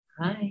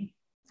Hi,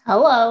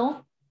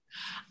 Hello,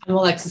 I'm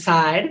Alexis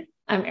Hyde,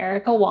 I'm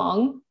Erica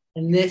Wong.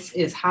 and this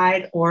is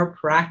Hide or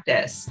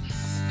Practice.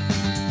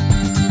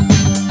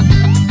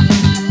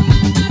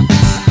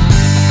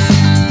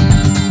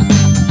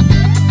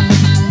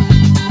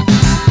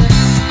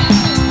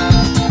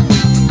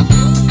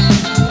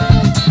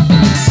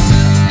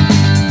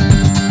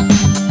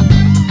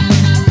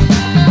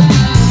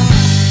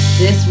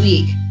 This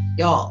week,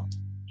 y'all,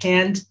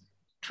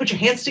 put your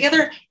hands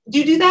together. Do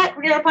you do that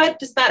when you're on a pod?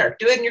 Doesn't matter.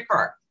 Do it in your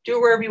car. Do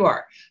it wherever you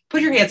are.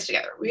 Put your hands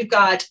together. We've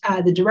got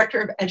the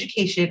Director of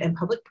Education and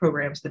Public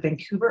Programs at the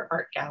Vancouver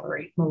Art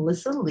Gallery,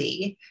 Melissa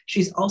Lee.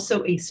 She's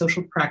also a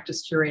social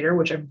practice curator,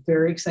 which I'm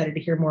very excited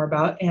to hear more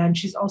about. And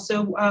she's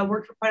also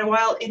worked for quite a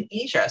while in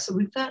Asia. So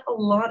we've got a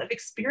lot of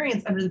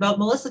experience under the belt.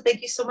 Melissa,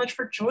 thank you so much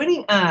for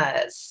joining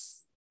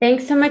us.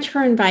 Thanks so much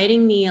for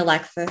inviting me,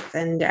 Alexis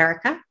and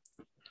Erica.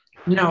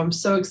 I'm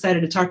so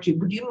excited to talk to you.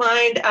 Would you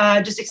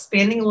mind just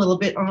expanding a little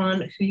bit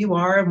on who you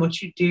are and what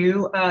you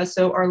do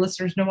so our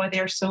listeners know why they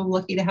are so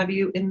lucky to have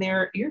you in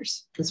their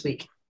ears this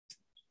week?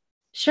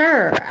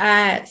 Sure.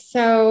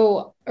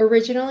 So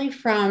originally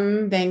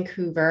from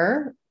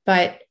Vancouver,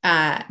 but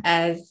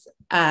as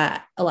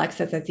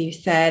Alexis, as you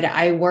said,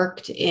 I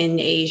worked in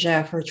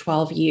Asia for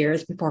 12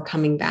 years before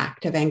coming back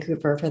to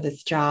Vancouver for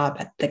this job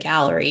at the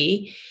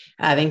gallery,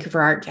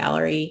 Vancouver Art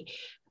Gallery.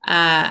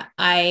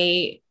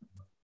 I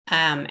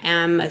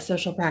am a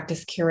social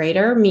practice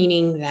curator,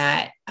 meaning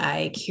that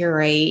I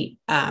curate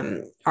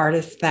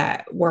artists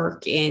that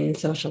work in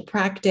social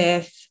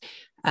practice.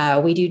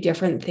 We do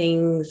different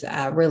things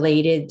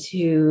related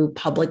to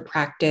public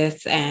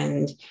practice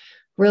and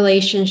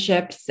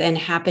relationships and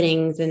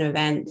happenings and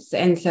events.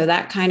 And so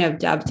that kind of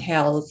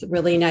dovetails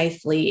really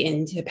nicely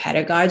into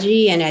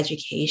pedagogy and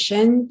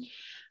education.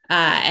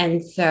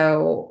 And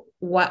so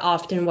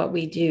what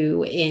we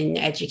do in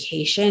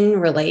education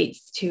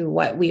relates to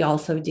what we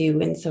also do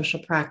in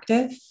social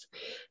practice.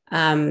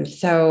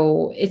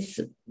 So it's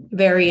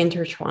very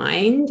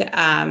intertwined.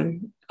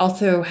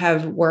 Also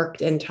have worked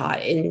and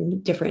taught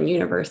in different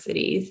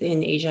universities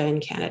in Asia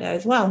and Canada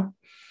as well.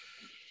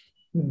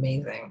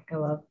 Amazing. I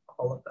love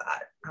all of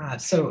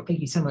that. So thank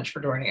you so much for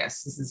joining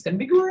us. This is going to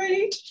be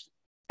great.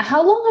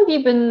 How long have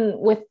you been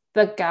with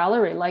the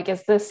gallery? Like,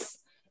 is this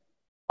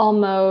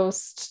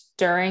almost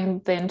during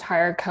the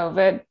entire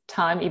COVID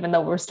time, even though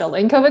we're still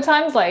in COVID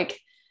times? Like,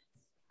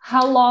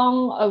 how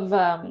long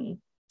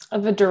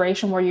of a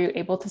duration were you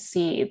able to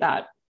see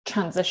that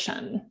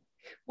transition?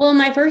 Well,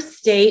 my first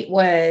state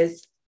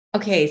was,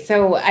 okay,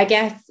 so I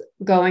guess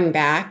going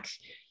back,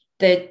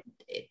 that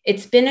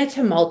it's been a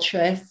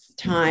tumultuous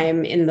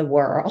time in the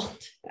world.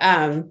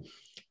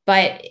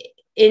 But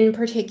in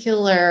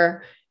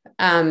particular,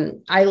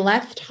 I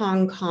left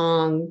Hong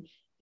Kong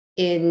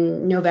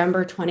in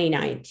November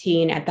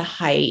 2019 at the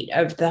height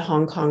of the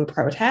Hong Kong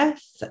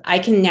protests. I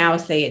can now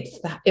say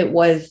it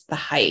was the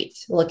height,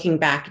 looking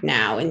back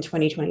now in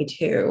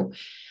 2022.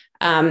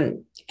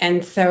 And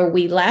so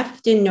we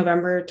left in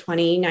November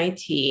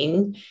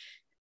 2019.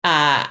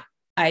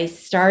 I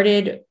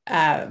started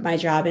my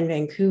job in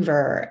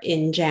Vancouver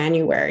in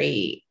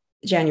January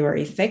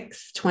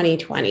 6,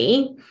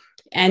 2020.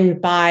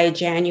 And by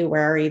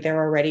January, there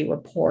were already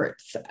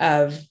reports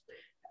of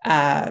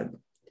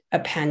a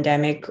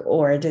pandemic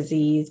or a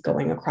disease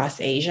going across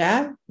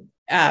Asia.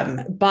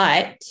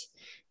 But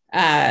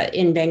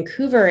in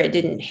Vancouver, it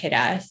didn't hit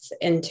us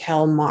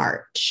until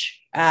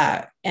March.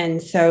 And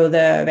so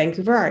the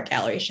Vancouver Art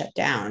Gallery shut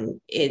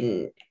down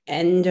in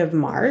end of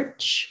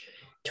March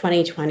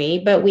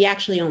 2020, but we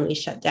actually only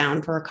shut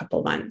down for a couple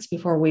of months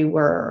before we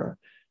were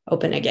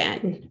open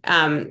again.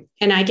 And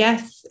I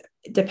guess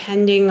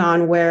depending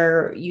on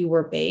where you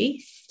were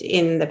based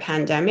in the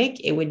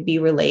pandemic, it would be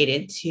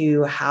related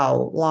to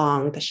how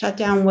long the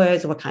shutdown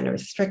was, what kind of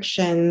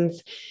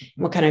restrictions,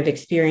 what kind of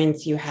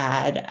experience you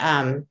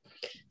had.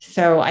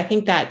 So I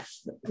think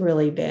that's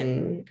really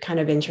been kind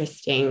of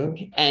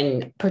interesting,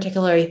 and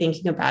particularly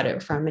thinking about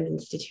it from an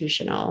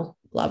institutional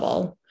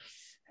level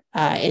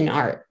in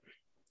art.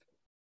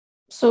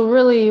 So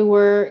really,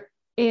 we're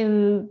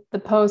in the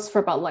post for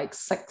about like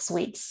 6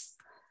 weeks,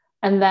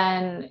 and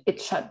then it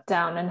shut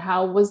down. And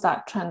how was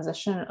that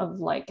transition of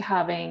like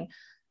having,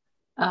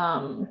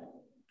 has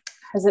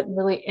it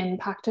really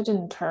impacted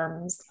in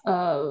terms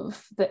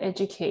of the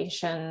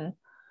education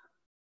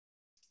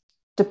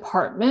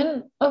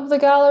department of the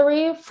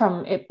gallery,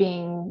 from it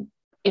being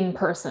in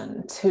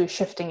person to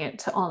shifting it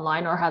to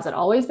online? Or has it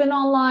always been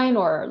online?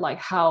 Or like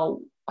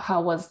how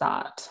was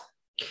that?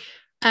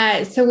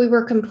 So we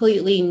were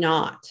completely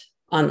not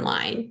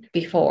online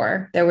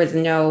before. There was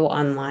no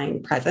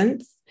online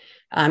presence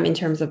in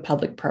terms of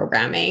public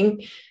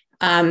programming.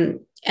 And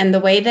the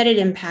way that it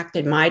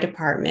impacted my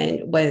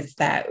department was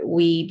that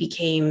we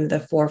became the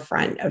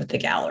forefront of the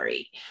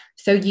gallery.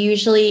 So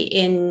usually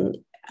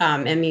in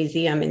a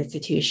museum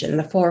institution,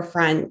 the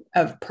forefront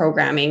of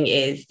programming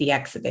is the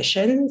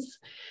exhibitions.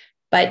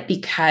 But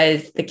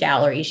because the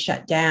gallery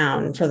shut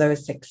down for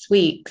those 6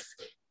 weeks,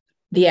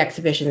 the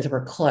exhibitions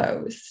were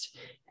closed.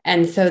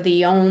 And so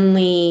the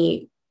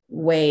only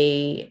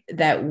way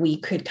that we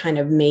could kind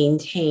of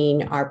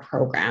maintain our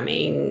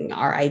programming,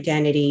 our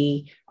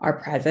identity, our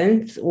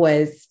presence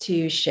was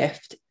to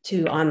shift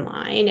to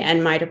online.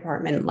 And my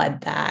department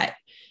led that.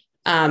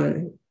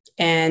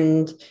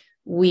 And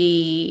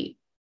we,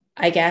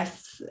 I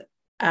guess,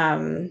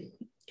 in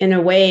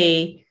a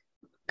way,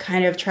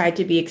 kind of tried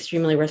to be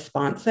extremely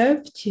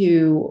responsive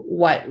to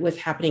what was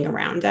happening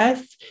around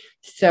us.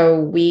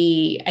 So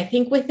I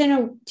think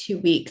within 2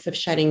 weeks of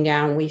shutting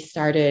down, we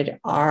started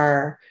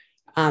our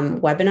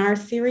webinar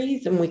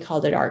series, and we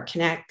called it Art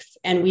Connects,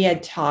 and we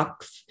had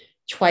talks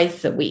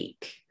twice a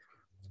week.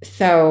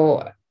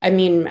 So, I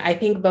mean, I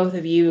think both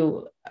of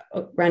you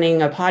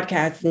running a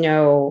podcast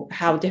know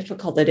how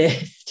difficult it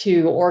is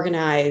to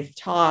organize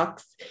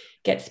talks,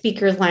 get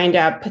speakers lined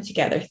up, put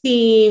together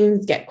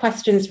themes, get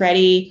questions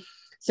ready.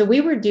 So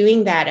we were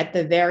doing that at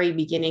the very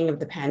beginning of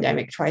the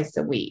pandemic twice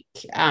a week.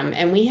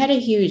 And we had a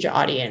huge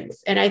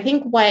audience. And I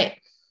think what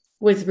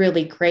was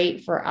really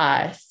great for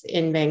us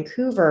in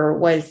Vancouver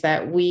was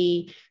that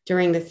we,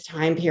 during this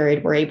time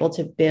period, were able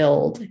to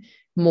build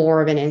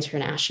more of an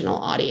international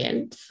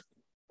audience.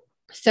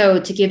 So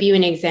to give you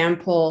an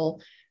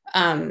example,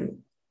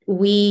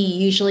 we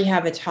usually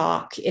have a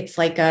talk. It's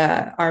like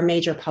our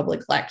major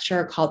public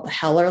lecture called the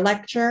Heller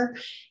Lecture.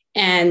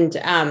 And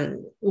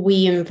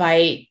we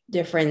invite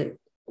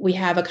we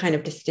have a kind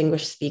of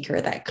distinguished speaker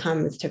that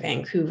comes to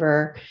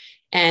Vancouver.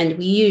 And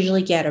we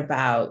usually get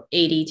about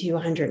 80 to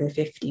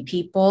 150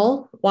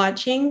 people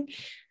watching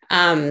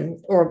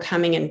or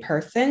coming in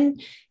person.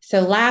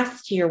 So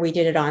last year we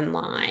did it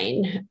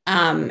online,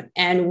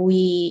 and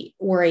we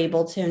were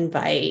able to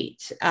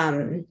invite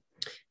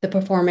the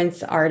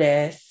performance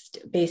artist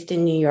based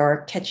in New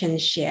York, Techen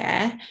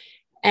Xie.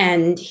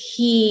 And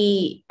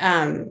he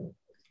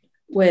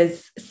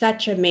was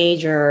such a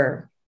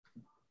major,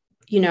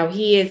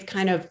 he is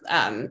kind of,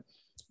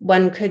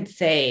 one could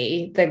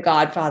say, the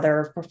godfather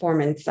of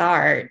performance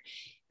art.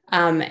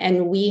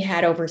 And we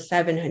had over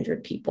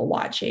 700 people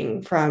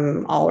watching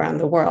from all around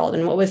the world.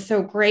 And what was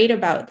so great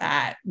about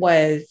that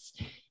was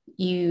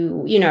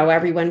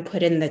everyone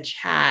put in the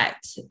chat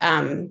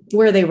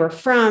where they were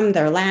from,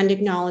 their land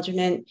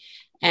acknowledgement.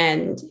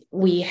 And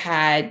we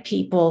had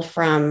people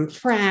from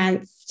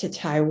France to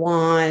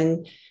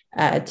Taiwan,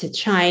 to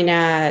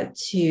China,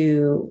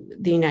 to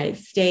the United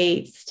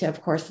States, to,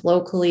 of course,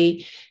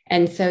 locally.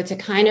 And so to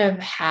kind of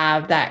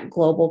have that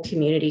global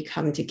community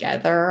come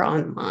together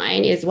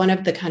online is one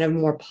of the kind of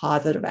more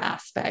positive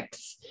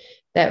aspects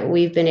that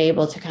we've been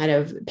able to kind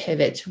of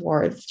pivot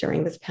towards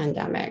during this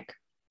pandemic.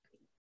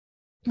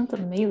 That's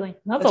amazing.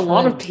 That's a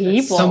lot of people.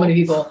 That's so many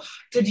people.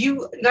 Did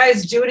you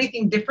guys do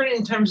anything different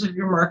in terms of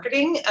your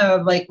marketing,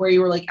 of like where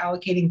you were like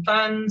allocating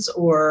funds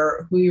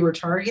or who you were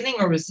targeting,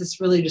 or was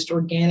this really just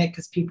organic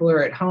because people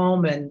are at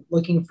home and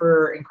looking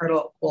for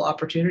incredible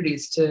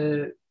opportunities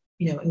to,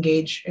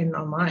 engage in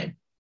online?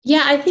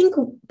 Yeah, I think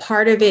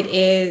part of it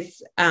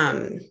is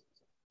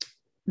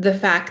the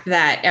fact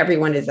that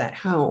everyone is at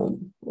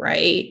home,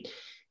 right?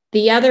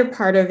 The other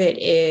part of it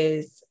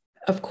is,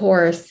 of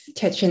course,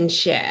 Techen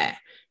Xie.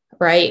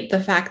 Right. The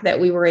fact that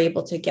we were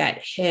able to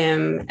get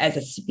him as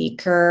a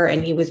speaker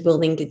and he was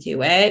willing to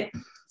do it.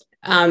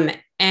 And,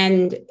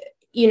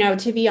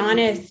 to be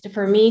honest,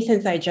 for me,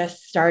 since I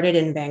just started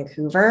in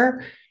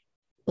Vancouver,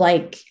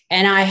 and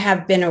I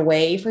have been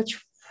away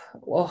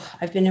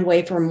I've been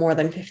away for more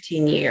than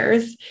 15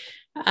 years.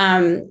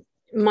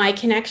 My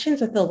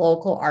connections with the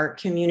local art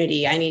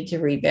community, I need to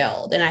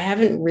rebuild. And I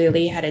haven't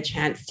really had a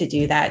chance to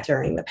do that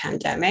during the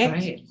pandemic.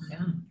 Right.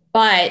 Yeah.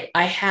 But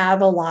I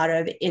have a lot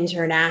of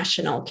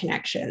international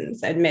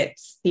connections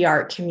amidst the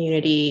art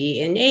community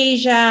in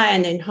Asia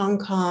and in Hong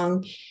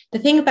Kong. The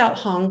thing about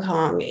Hong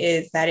Kong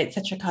is that it's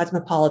such a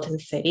cosmopolitan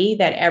city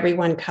that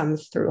everyone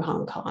comes through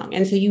Hong Kong.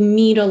 And so you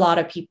meet a lot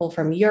of people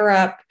from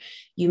Europe,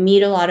 you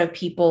meet a lot of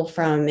people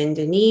from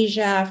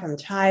Indonesia, from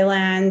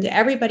Thailand,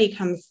 everybody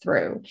comes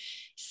through.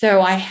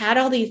 So I had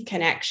all these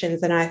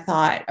connections and I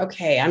thought,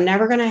 okay, I'm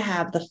never going to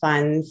have the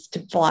funds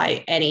to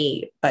fly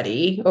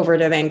anybody over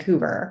to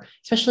Vancouver,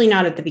 especially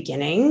not at the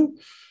beginning,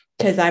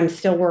 because I'm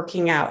still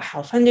working out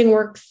how funding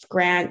works,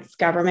 grants,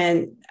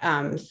 government,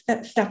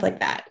 stuff like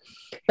that.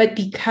 But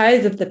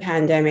because of the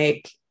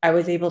pandemic, I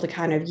was able to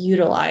kind of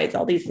utilize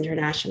all these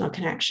international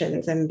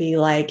connections and be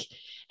like,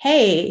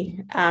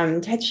 hey,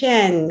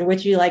 Techen,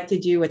 would you like to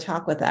do a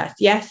talk with us?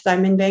 Yes,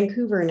 I'm in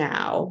Vancouver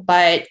now,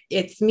 but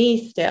it's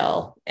me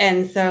still.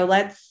 And so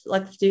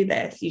let's do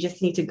this. You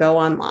just need to go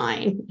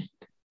online.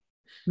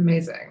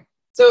 Amazing.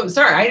 So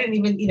sorry, I didn't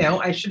even,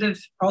 I should have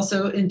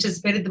also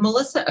anticipated the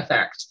Melissa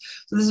effect.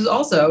 So this is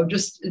also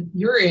just,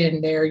 you're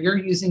in there, you're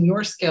using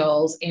your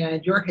skills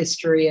and your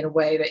history in a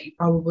way that you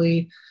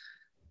probably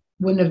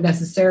wouldn't have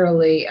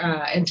necessarily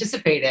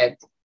anticipated.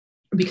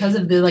 Because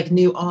of the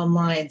new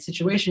online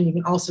situation, you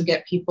can also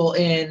get people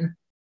in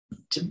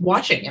to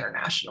watching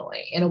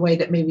internationally in a way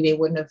that maybe they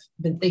wouldn't have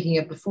been thinking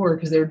of before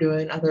because they were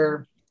doing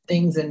other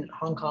things in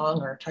Hong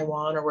Kong or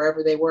Taiwan or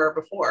wherever they were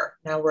before.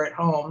 Now we're at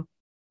home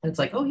and it's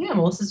like, oh yeah,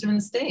 Melissa's doing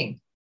this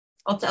thing.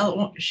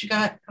 She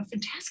got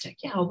fantastic.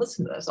 Yeah, I'll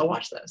listen to this. I'll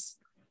watch this.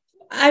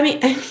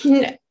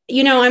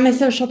 I'm a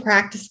social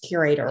practice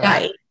curator, Yeah.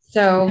 right?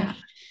 So Yeah.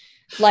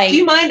 like, do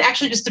you mind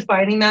actually just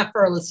defining that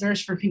for our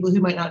listeners, for people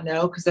who might not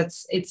know? Because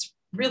it's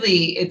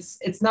really,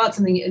 it's not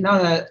something,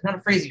 not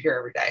a phrase you hear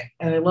every day,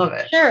 and I love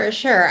it. Sure.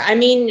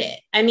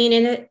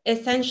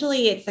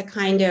 Essentially it's a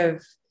kind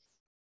of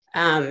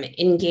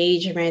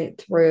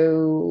engagement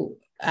through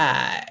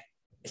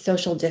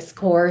social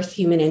discourse,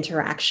 human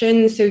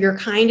interaction. So you're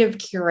kind of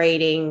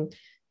curating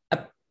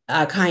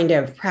a kind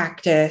of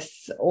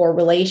practice or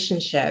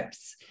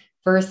relationships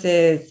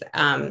versus,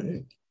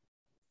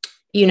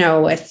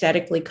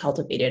 aesthetically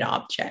cultivated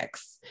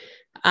objects.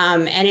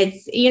 And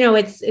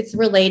it's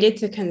related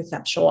to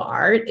conceptual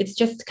art. It's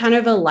just kind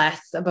of a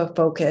less of a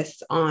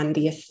focus on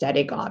the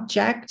aesthetic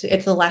object.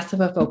 It's a less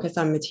of a focus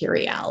on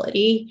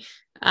materiality.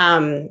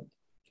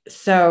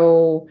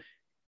 So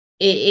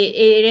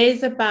it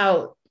is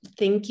about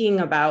thinking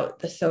about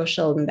the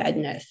social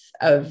embeddedness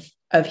of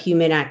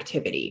human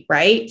activity,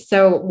 right?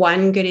 So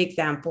one good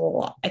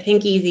example, I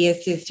think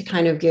easiest, is to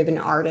kind of give an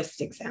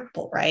artist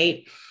example,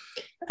 right?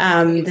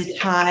 The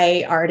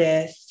Thai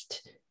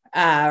artist,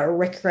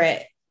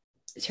 Rikrit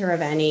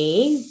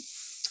Tiraveni,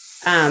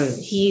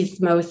 he's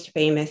most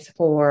famous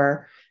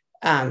for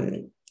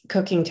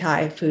cooking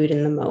Thai food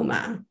in the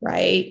MoMA,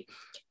 right?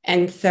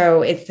 And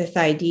so it's this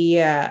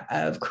idea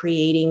of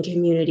creating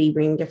community,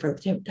 bringing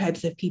different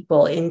types of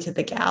people into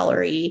the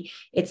gallery.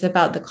 It's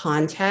about the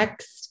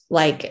context,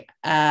 like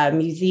a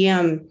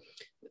museum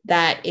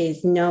that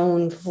is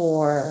known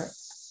for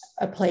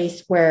a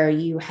place where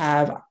you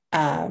have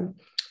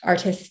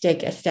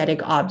artistic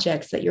aesthetic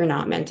objects that you're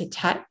not meant to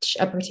touch,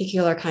 a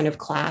particular kind of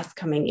class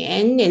coming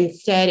in.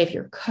 Instead, if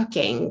you're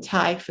cooking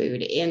Thai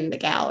food in the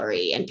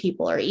gallery and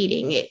people are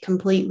eating, it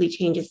completely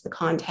changes the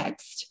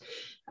context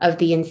of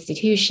the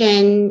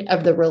institution,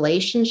 of the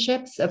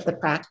relationships, of the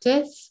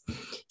practice.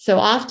 So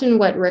often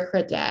what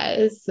Rikrit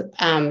does,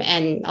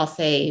 and I'll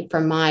say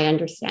from my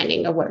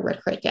understanding of what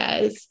Rikrit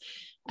does,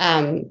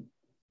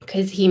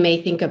 because he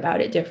may think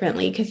about it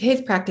differently, because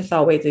his practice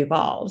always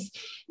evolves,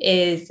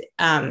 is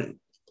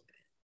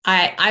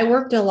I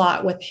worked a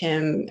lot with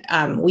him.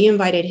 We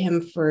invited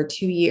him for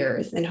 2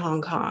 years in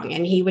Hong Kong,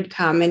 and he would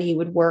come and he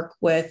would work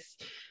with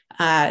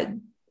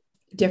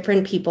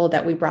different people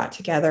that we brought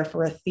together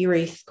for a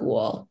theory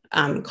school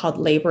called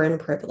Labor and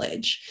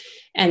Privilege.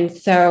 And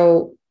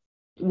so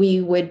we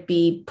would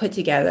be put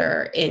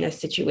together in a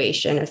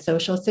situation, a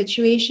social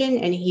situation,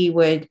 and he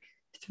would,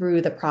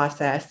 through the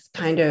process,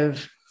 kind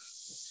of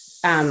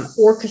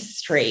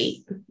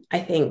orchestrate, I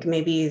think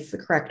maybe is the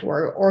correct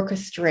word,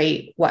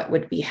 orchestrate what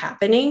would be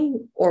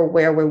happening or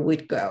where we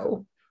would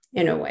go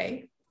in a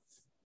way.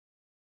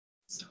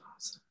 So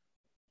awesome.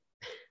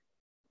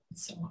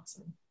 It's so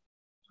awesome.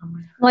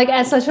 Like,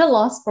 at such a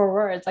loss for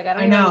words. Like,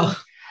 I know.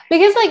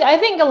 Because like, I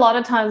think a lot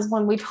of times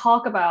when we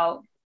talk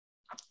about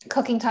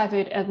cooking Thai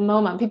food at the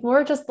moment, people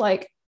are just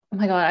like, oh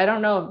my God, I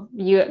don't know.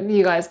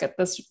 You guys get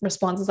this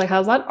response. It's like,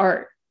 how's that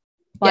art?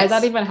 Why is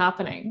that even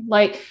happening?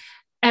 Like,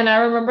 and I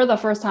remember the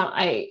first time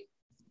I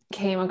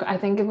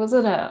think it was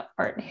in an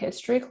art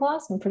history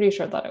class. I'm pretty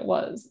sure that it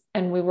was.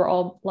 And we were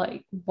all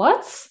like,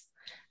 what?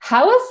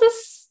 How is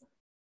this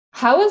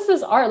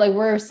art? Like,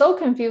 we're so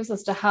confused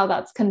as to how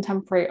that's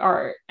contemporary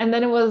art. And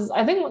then it was,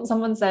 I think when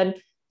someone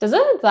said,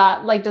 doesn't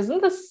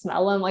the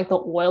smell and like the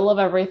oil of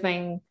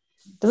everything,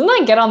 doesn't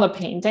that get on the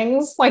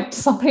paintings? Like,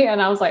 somebody,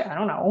 and I was like, I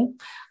don't know.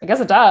 I guess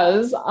it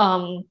does.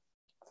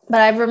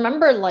 But I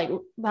remember like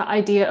the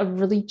idea of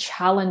really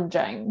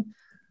challenging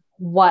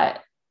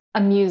what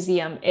a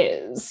museum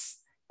is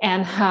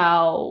and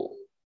how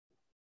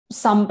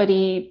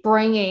somebody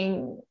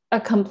bringing a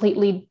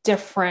completely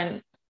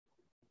different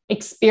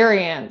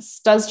experience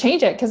does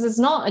change it, because it's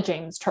not a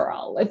James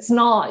Turrell. It's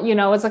not,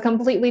 it's a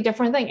completely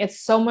different thing. It's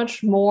so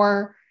much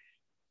more,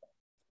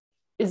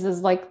 is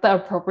like the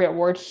appropriate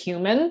word,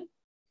 human.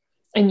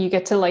 And you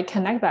get to like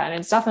connect that. And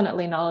it's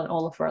definitely not an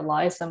Olafur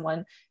Eliasson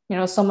when,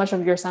 so much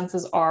of your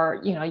senses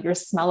are, you're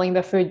smelling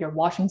the food, you're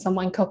watching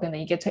someone cook, and then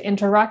you get to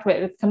interact with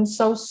it. It becomes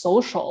so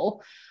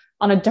social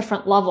on a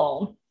different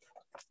level.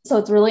 So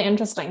it's really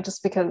interesting,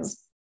 just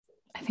because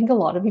I think a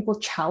lot of people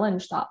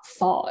challenge that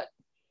thought.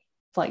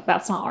 Like,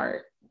 that's not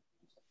art.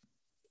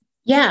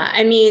 Yeah,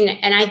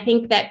 and I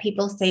think that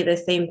people say the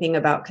same thing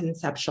about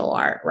conceptual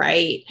art,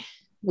 right?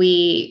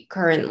 We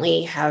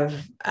currently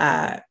have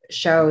a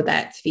show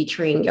that's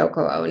featuring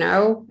Yoko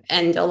Ono,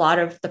 and a lot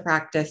of the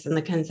practice and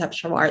the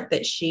conceptual art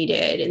that she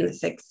did in the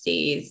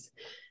 60s,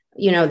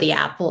 the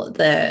apple,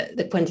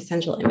 the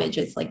quintessential image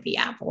is like the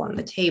apple on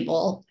the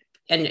table.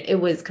 And it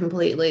was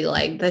completely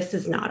like, this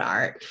is not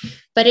art.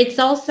 But it's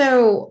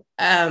also,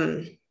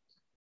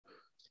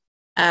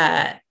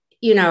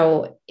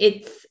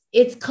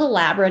 it's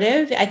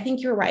collaborative. I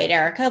think you're right,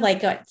 Erica.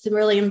 Like, what's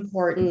really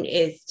important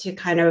is to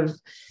kind of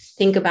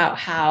think about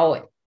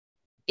how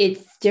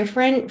it's so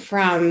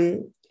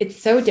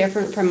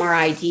different from our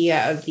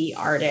idea of the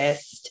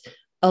artist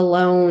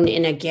alone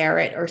in a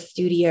garret or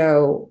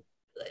studio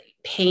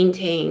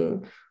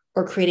painting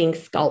or creating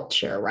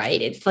sculpture,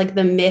 right? It's like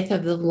the myth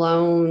of the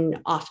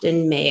lone,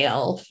 often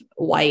male,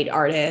 white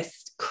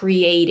artist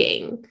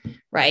creating,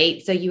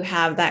 right? So you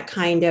have that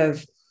kind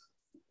of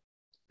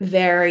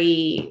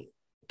very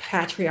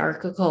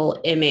patriarchal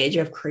image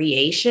of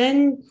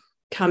creation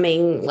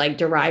coming, like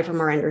derived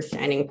from our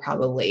understanding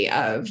probably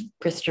of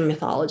Christian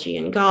mythology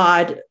and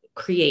God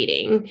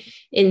creating.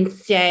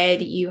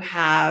 Instead, you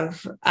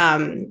have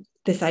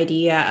this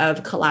idea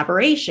of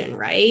collaboration,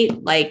 right?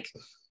 Like,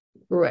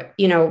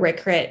 you know,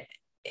 Rick Ritt,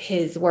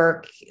 his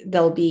work,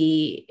 there'll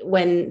be,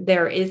 when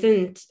there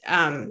isn't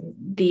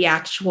the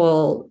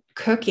actual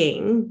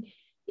cooking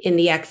in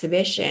the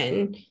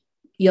exhibition,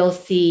 you'll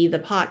see the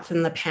pots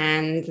and the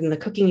pans and the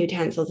cooking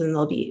utensils, and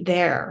they'll be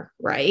there,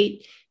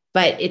 right?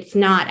 But it's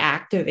not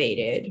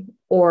activated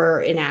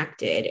or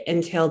enacted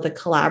until the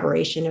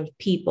collaboration of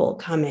people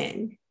come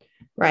in,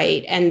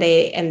 right? And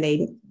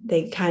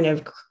they kind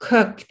of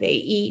cook, they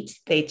eat,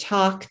 they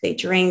talk, they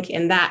drink,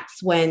 and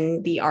that's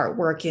when the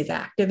artwork is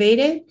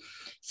activated.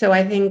 So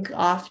I think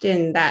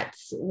often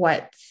that's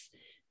what's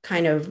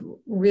kind of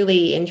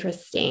really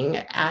interesting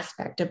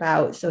aspect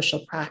about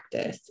social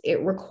practice.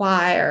 It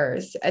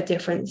requires a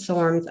different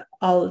forms,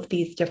 all of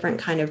these different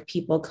kind of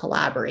people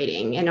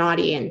collaborating, an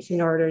audience,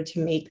 in order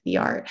to make the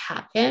art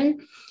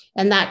happen.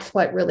 And that's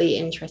what really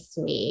interests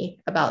me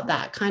about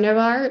that kind of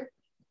art.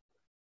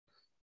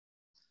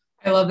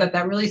 I love that.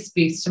 That really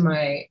speaks to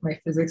my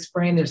physics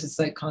brain. There's this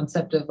like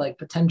concept of like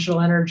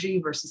potential energy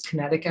versus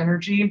kinetic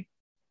energy,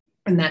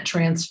 and that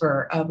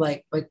transfer of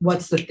like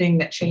what's the thing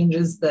that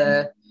changes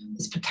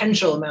this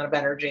potential amount of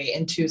energy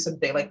into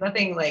something. Like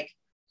nothing, like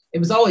it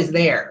was always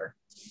there.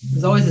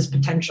 There's always this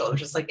potential. It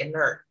was just like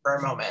inert for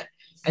a moment,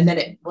 and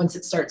then once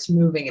it starts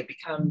moving, it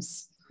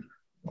becomes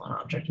an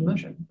object of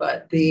motion.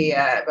 But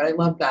I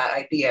love that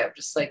idea of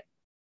just like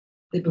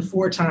the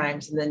before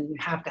times, and then you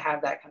have to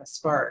have that kind of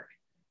spark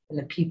in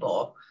the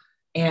people.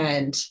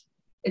 And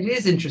it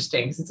is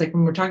interesting because it's like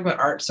when we're talking about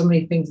art, so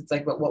many things, it's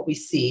like about what we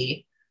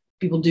see.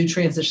 People do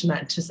transition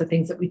that into the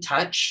things that we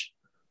touch,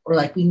 or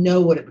like we know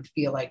what it would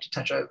feel like to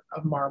touch a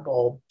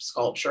marble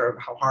sculpture,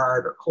 of how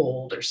hard or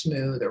cold or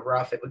smooth or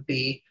rough it would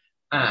be,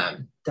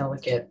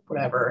 delicate,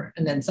 whatever.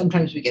 And then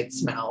sometimes we get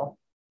smell.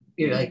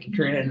 You're like, if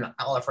you're in an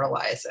Oliver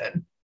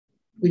Eliason,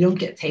 we don't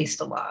get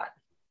taste a lot,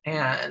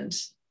 and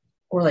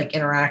or like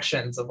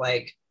interactions of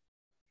like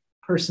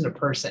person to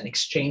person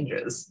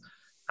exchanges.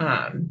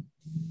 I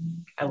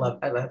love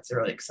that's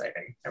really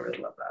exciting. I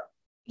really love that.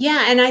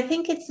 Yeah, and I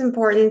think it's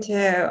important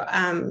to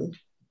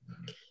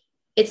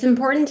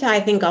I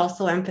think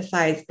also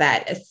emphasize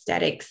that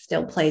aesthetics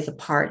still plays a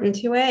part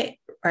into it,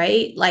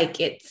 right? Like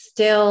it's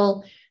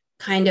still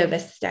kind of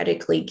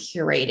aesthetically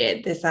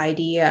curated, this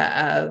idea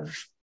of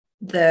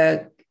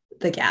the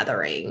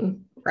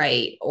gathering,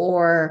 right?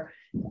 Or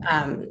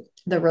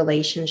the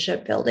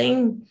relationship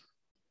building.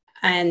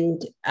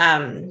 And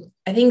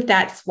I think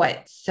that's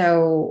what's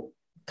so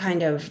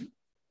kind of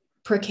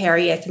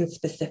precarious and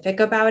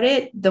specific about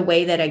it, the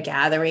way that a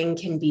gathering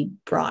can be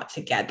brought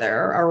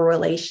together, a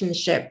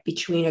relationship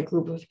between a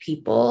group of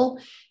people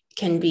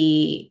can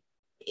be,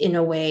 in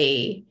a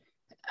way,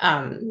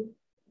 I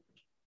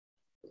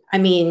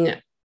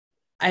mean,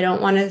 I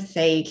don't want to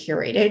say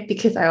curated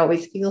because I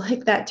always feel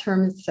like that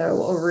term is so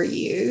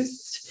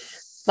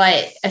overused,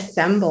 but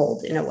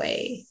assembled in a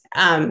way.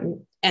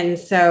 And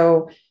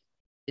so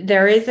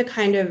there is a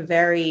kind of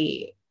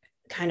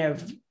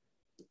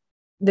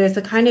there's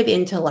a kind of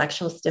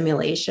intellectual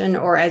stimulation,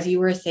 or as you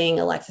were saying,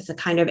 Alexis, a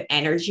kind of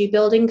energy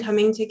building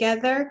coming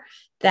together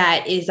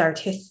that is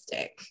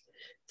artistic.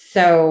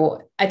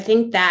 So I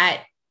think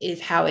that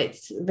is how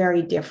it's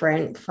very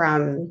different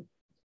from,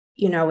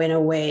 you know, in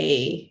a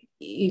way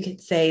you could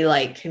say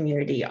like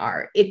community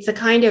art. It's a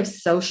kind of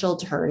social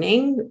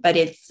turning, but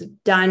it's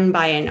done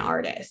by an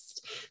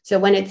artist. So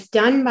when it's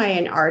done by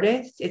an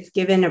artist, it's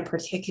given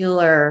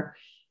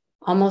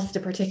almost a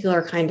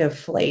particular kind of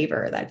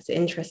flavor that's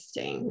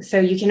interesting.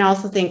 So you can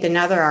also think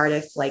another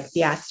artist like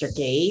Theaster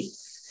Gates,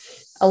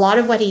 a lot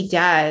of what he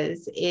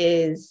does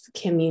is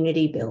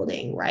community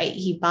building, right?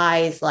 He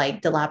buys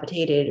like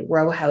dilapidated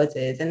row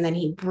houses, and then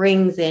he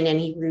brings in and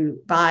he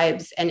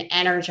revives and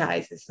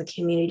energizes the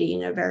community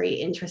in a very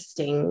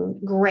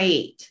interesting,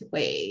 great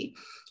way.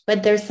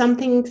 But there's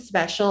something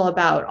special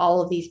about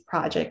all of these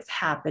projects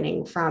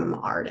happening from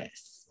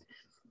artists.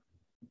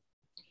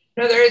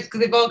 No, there is, because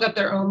they've all got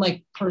their own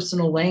like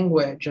personal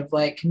language of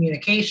like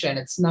communication.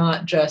 It's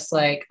not just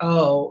like,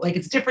 oh, like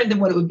it's different than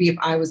what it would be if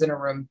I was in a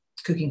room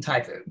cooking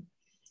Thai food,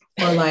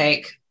 or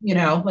like, you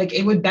know, like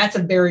it would, that's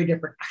a very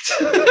different act.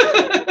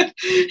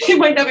 It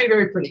might not be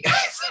very pretty,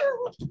 guys.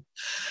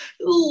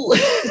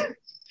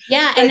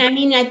 Yeah, and I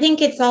mean, I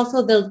think it's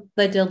also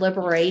the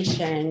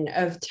deliberation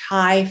of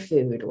Thai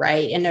food,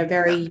 right? In a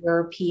very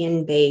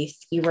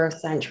European-based,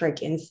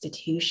 Eurocentric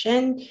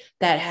institution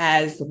that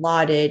has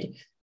lauded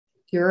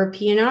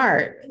European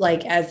art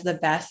like as the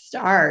best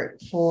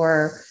art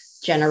for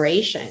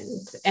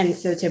generations. And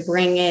so to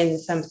bring in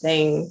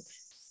something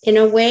in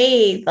a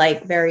way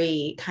like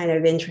very kind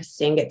of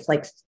interesting, it's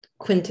like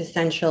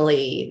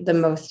quintessentially the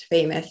most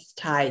famous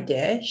Thai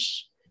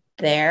dish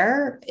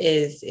there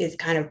is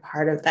kind of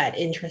part of that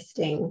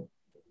interesting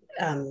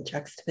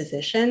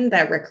juxtaposition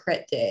that Rick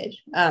Crit did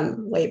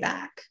way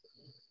back.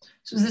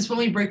 So is this when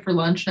we break for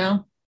lunch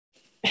now?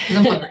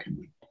 I'm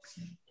hungry.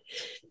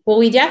 Well,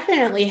 we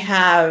definitely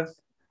have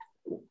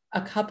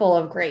a couple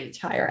of great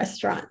Thai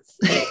restaurants.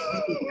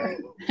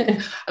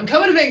 I'm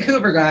coming to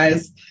Vancouver,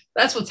 guys.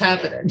 That's what's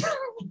happening.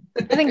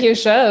 I think you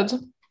should.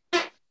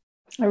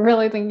 I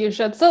really think you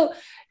should. So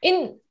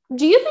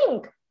do you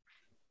think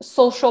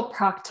social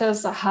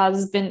practice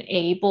has been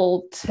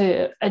able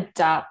to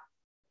adapt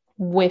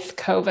with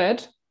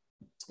COVID?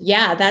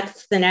 Yeah,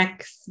 that's the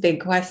next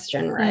big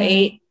question,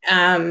 right?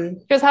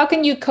 Because how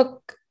can you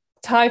cook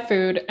Thai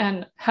food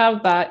and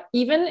have that,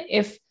 even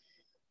if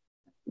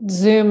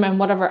Zoom and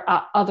whatever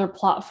other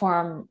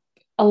platform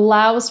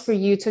allows for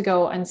you to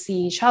go and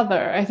see each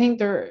other? I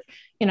think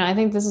I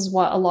think this is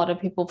what a lot of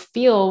people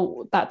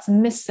feel that's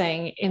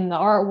missing in the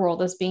art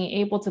world, is being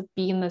able to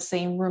be in the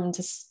same room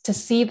to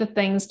see the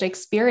things, to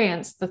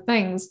experience the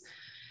things.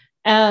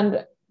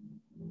 And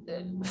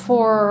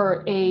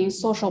for a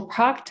social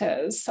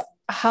practice,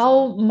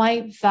 how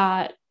might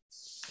that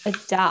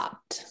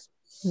adapt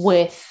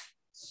with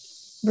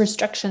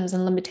restrictions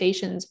and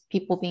limitations,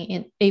 people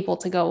being able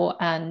to go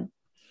and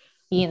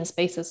be in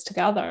spaces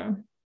together?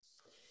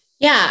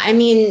 Yeah, I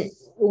mean,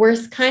 we're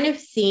kind of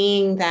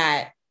seeing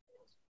that.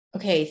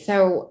 Okay,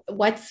 so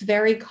what's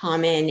very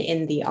common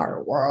in the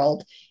art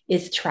world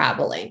is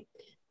traveling,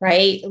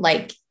 right?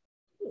 Like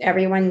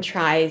everyone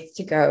tries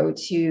to go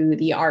to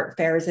the art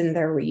fairs in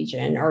their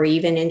region, or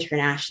even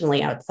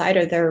internationally outside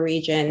of their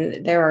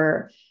region. There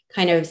are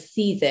kind of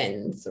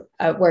seasons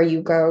where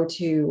you go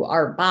to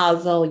Art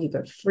Basel, you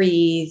go to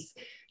Frieze,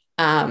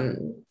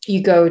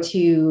 you go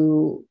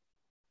to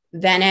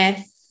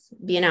Venice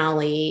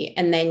Biennale,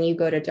 and then you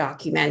go to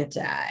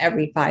Documenta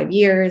every 5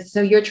 years.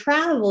 So you're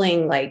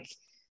traveling like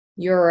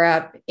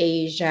Europe,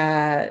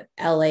 Asia,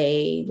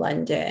 LA,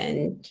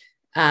 London.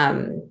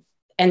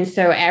 And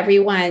so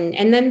everyone,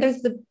 and then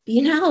there's the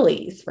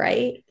biennales,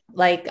 right?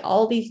 Like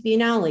all these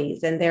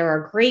biennales, and there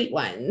are great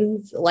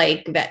ones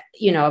like that,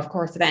 of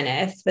course,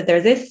 Venice, but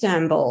there's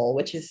Istanbul,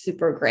 which is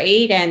super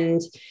great.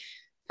 And,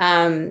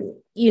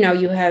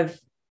 you have,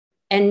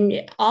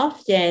 and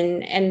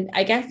often, and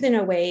I guess in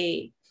a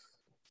way,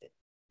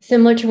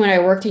 similar to when I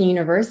worked in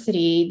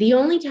university, the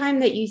only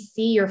time that you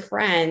see your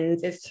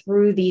friends is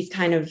through these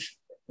kind of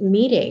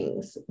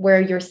meetings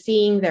where you're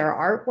seeing their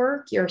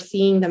artwork, you're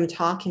seeing them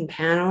talk in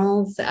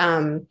panels.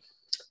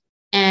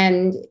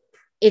 And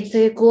it's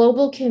a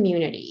global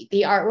community.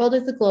 The art world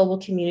is a global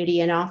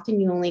community, and often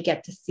you only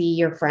get to see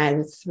your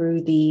friends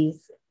through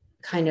these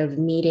kind of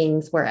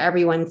meetings where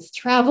everyone's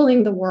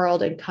traveling the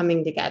world and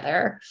coming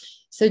together.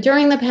 So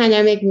during the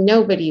pandemic,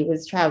 nobody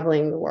was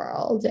traveling the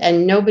world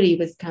and nobody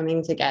was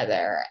coming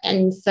together.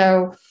 And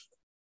so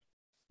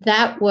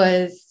that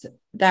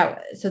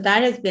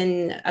has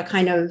been a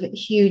kind of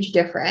huge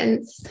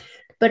difference.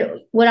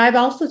 But what I've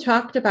also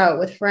talked about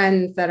with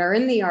friends that are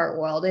in the art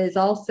world is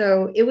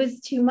also, it was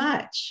too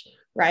much,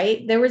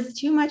 right? There was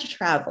too much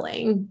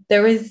traveling.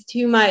 There was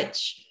too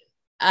much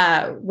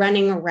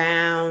running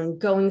around,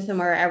 going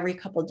somewhere every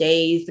couple of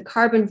days. The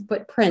carbon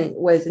footprint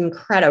was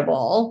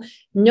incredible.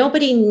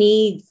 Nobody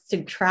needs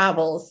to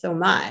travel so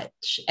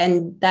much.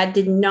 And that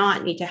did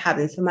not need to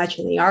happen so much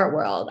in the art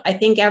world. I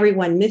think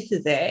everyone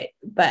misses it,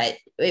 but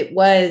it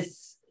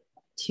was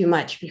too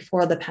much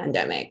before the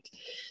pandemic.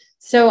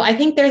 So I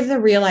think there's a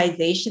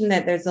realization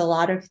that there's a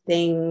lot of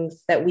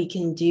things that we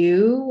can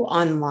do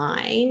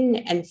online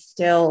and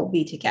still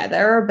be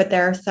together, but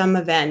there are some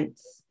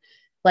events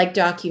like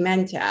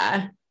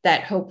Documenta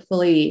that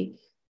hopefully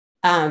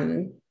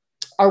are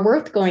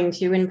worth going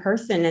to in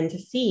person and to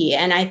see.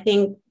 And I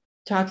think,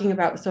 talking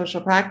about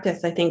social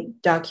practice, I think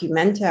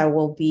Documenta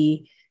will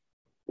be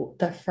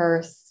the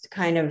first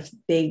kind of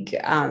big,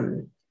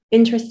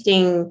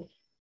 interesting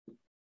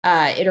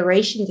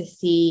iteration to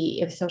see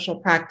if social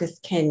practice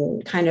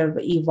can kind of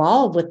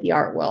evolve with the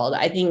art world.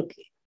 I think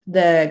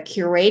the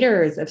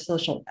curators of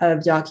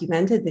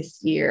Documenta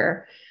this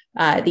year,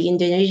 the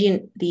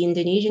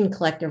Indonesian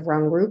collective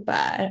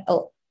Rangrupa,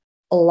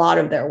 a lot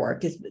of their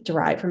work is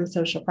derived from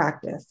social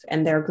practice,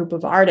 and they're a group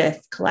of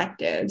artists,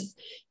 collectives.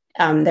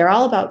 They're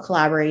all about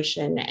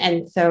collaboration.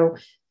 And so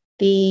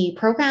the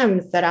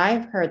programs that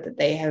I've heard that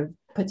they have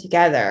put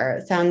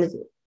together sound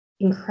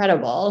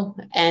incredible.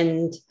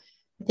 And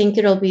I think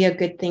it'll be a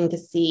good thing to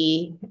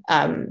see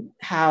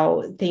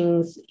how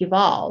things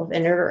evolve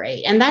and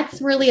iterate. And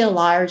that's really a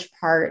large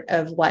part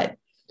of what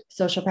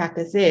social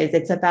practice is.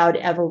 It's about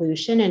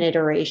evolution and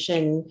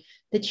iteration,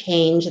 the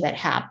change that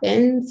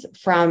happens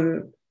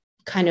from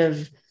kind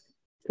of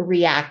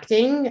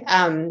reacting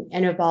and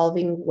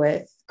evolving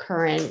with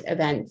current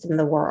events in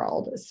the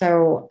world.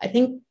 So I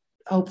think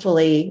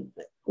hopefully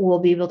we'll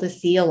be able to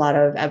see a lot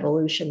of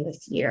evolution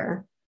this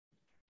year.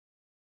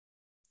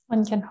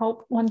 One can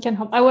hope.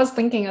 I was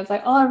thinking, I was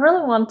like, oh, I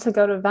really want to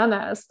go to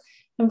Venice.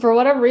 And for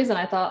whatever reason,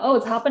 I thought, oh,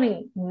 it's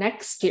happening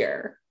next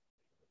year.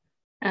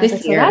 And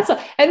this year.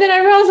 And then I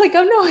realized, like,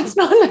 oh, no, it's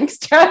not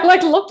next year. I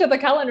like looked at the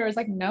calendar. It's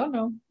like,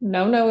 no,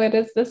 it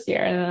is this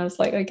year. And then I was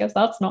like, I guess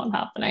that's not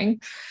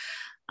happening.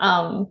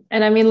 And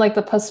I mean, like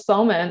the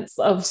postponements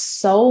of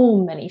so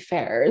many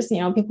fairs,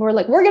 people were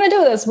like, we're going to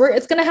do this.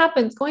 It's going to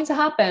happen. It's going to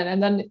happen.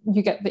 And then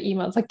you get the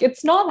emails like,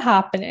 it's not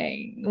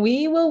happening.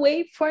 We will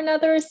wait for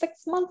another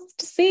 6 months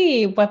to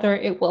see whether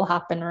it will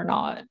happen or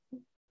not.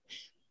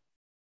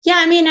 Yeah,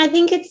 I mean, I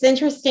think it's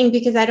interesting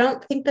because I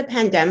don't think the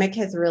pandemic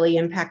has really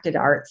impacted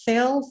art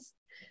sales.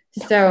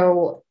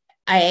 So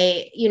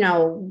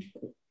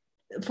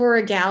for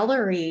a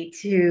gallery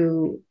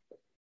to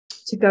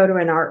go to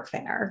an art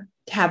fair,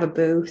 to have a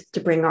booth, to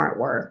bring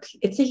artwork,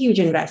 it's a huge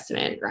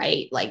investment,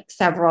 right? Like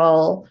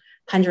several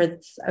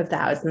hundreds of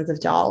thousands of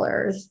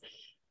dollars.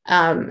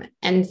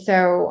 And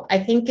so I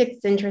think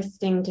it's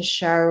interesting to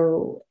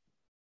show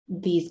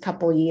these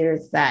couple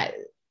years that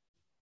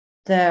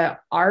the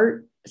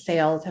art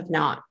sales have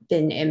not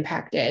been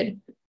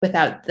impacted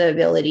without the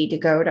ability to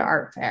go to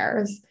art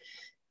fairs.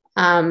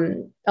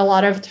 A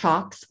lot of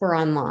talks were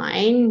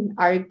online.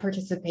 I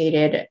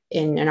participated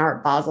in an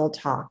Art Basel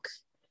talk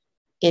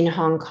in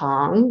Hong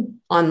Kong,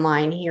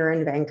 online here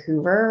in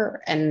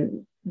Vancouver.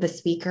 And the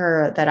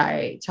speaker that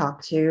I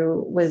talked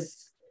to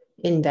was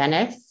in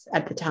Venice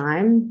at the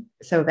time.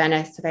 So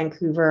Venice,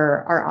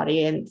 Vancouver, our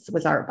audience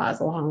was Art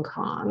Basel Hong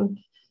Kong.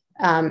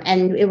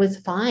 And it was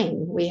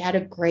fine. We had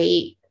a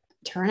great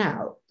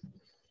turnout.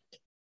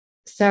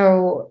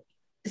 So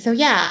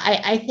yeah,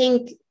 I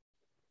think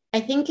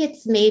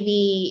it's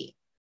maybe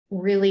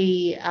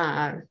really,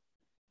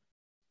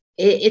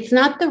 it's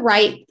not the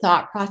right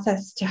thought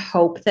process to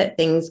hope that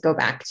things go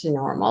back to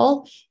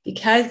normal,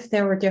 because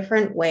there were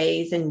different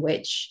ways in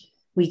which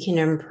we can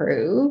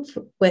improve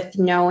with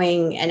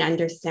knowing and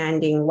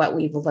understanding what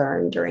we've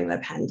learned during the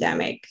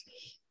pandemic.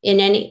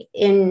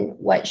 In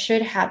what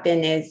should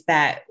happen is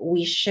that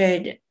we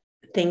should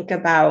think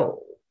about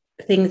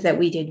things that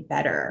we did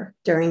better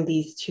during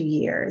these 2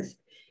 years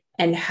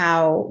and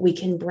how we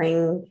can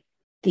bring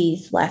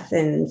these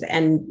lessons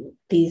and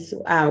these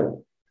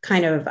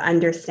kind of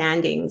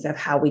understandings of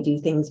how we do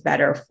things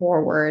better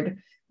forward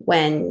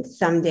when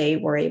someday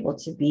we're able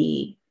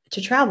to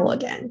travel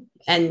again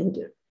and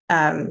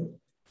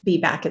be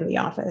back in the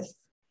office.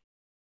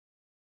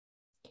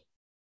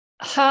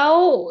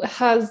 How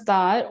has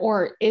that,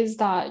 or is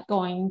that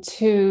going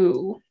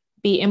to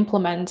be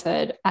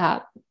implemented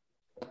at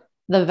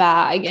the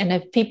VAG? And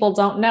if people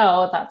don't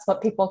know, that's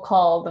what people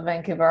call the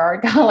Vancouver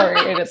Art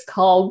Gallery. It is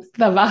called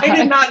the VAG. I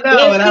did not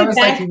know, and I was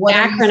like, "What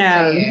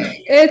acronym?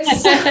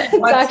 It's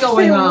what's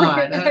going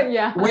on?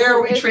 Yeah. Where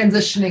are we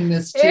transitioning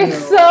this to?"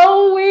 It's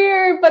so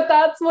weird, but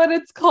that's what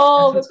it's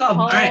called. It's called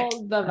All right.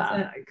 the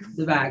VAG.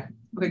 The VAG.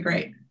 Okay,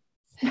 great.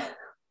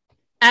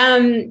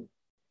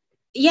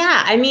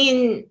 Yeah, I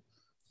mean,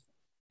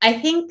 I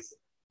think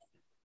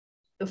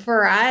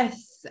for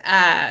us,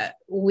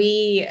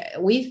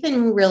 we've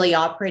been really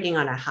operating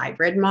on a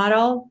hybrid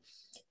model.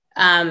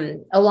 A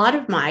lot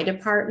of my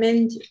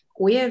department,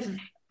 we have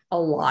a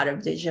lot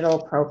of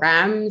digital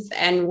programs,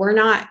 and we're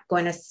not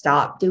going to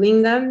stop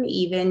doing them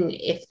even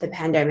if the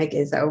pandemic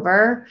is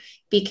over,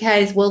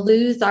 because we'll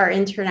lose our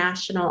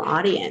international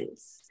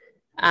audience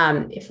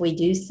if we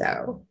do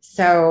so.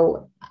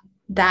 So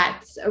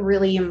that's a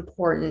really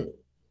important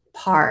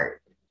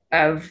part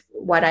of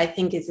what I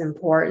think is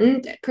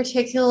important,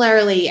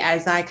 particularly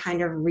as I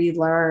kind of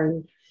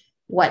relearn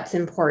what's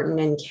important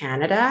in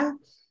Canada.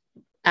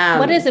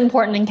 What is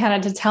important in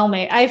Canada? Tell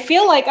me. I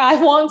feel like I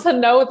want to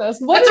know this.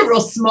 That's a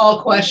real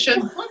small question.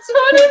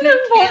 What is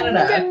important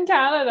in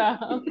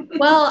Canada?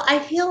 Well, I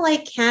feel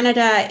like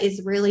Canada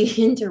is really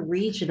into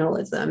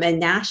regionalism and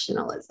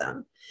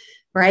nationalism,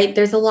 right?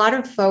 There's a lot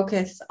of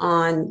focus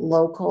on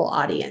local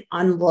audience,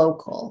 on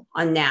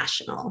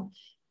national.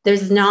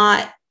 There's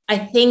not, I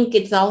think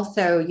it's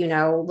also,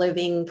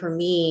 living for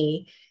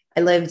me,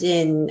 I lived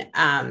in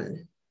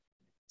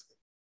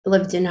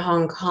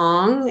Hong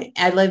Kong.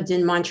 I lived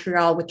in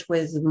Montreal, which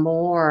was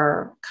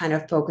more kind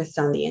of focused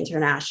on the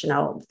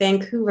international.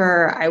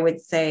 Vancouver, I would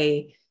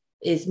say,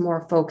 is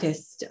more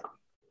focused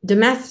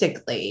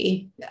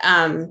domestically.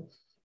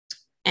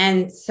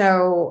 And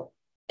so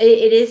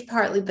it is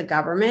partly the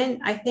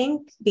government, I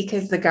think,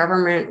 because the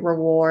government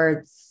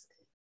rewards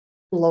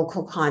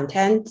local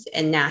content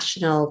and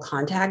national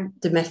content,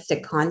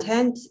 domestic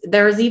content.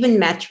 There's even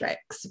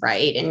metrics,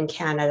 right, in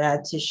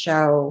Canada to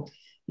show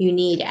you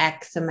need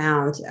X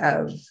amount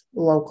of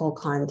local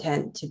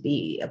content to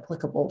be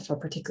applicable for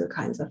particular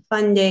kinds of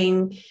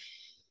funding.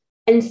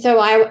 And so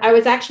I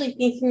was actually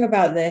thinking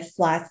about this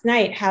last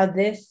night, how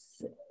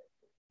this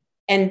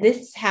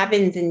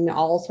happens in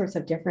all sorts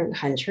of different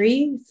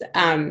countries.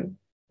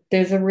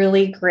 There's a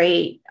really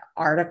great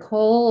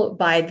article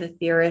by the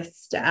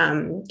theorist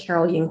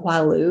Carol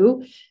Yinghua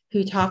Liu,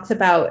 who talks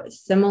about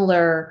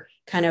similar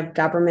kind of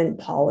government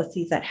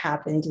policies that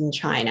happened in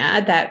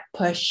China that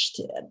pushed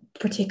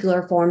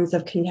particular forms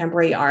of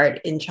contemporary art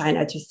in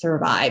China to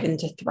survive and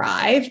to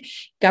thrive.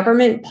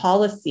 Government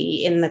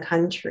policy in the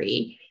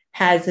country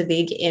has a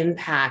big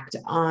impact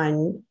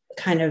on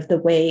kind of the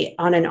way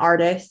on an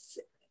artist's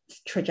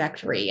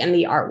trajectory and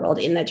the art world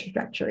in that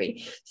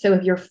trajectory. So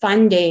if you're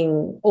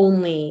funding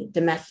only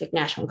domestic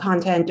national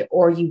content,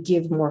 or you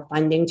give more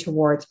funding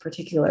towards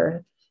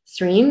particular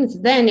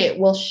streams, then it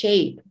will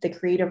shape the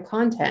creative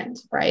content,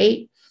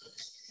 right?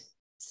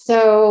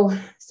 So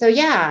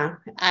yeah,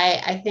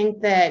 I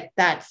think that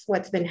that's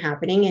what's been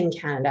happening in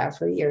Canada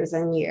for years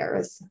and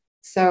years.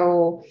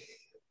 So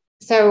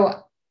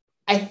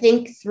I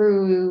think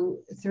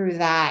through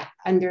that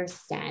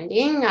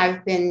understanding,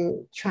 I've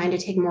been trying to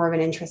take more of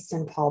an interest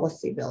in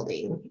policy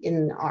building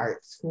in the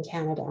arts in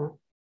Canada.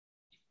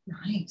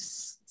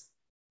 Nice.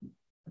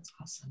 That's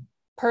awesome.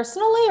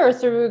 Personally or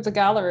through the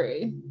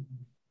gallery?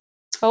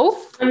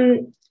 Both?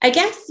 I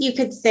guess you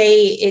could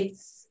say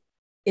it's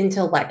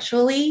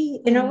intellectually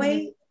in a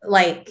way.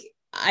 Like,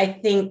 I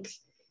think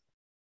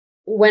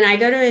when I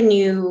go to a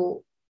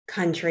new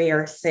country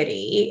or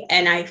city,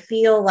 and I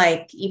feel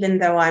like even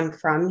though I'm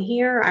from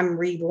here, I'm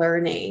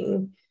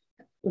relearning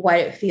what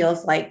it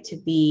feels like to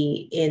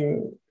be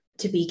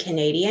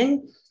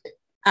Canadian.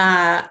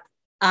 I'm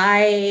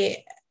kind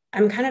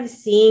of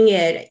seeing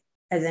it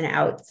as an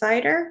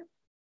outsider.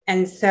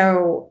 And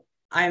so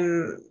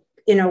I'm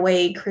in a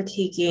way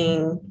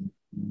critiquing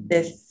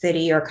this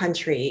city or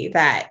country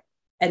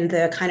and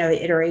the kind of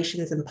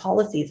iterations and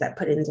policies that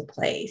put into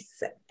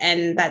place.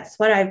 And that's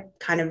what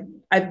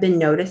I've been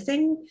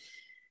noticing.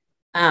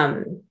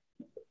 And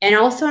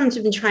also I'm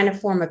been trying to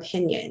form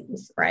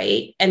opinions,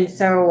 right? And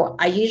so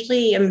I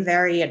usually am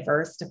very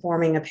adverse to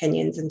forming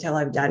opinions until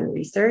I've done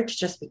research,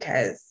 just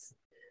because,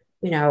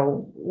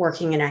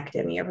 working in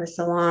academia for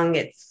so long,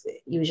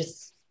 you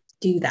just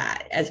do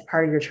that as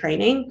part of your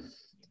training.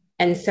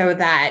 And so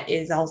that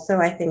is also,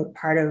 I think,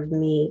 part of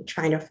me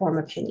trying to form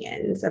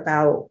opinions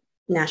about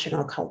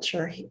national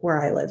culture where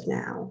I live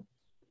now.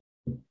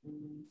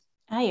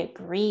 I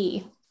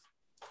agree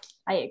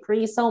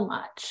so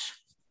much.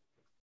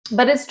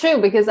 But it's true,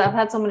 because I've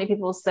had so many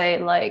people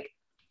say like,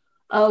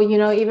 oh,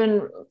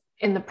 even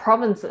in the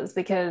provinces,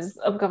 because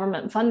of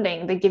government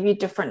funding, they give you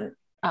different,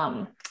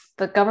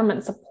 the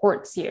government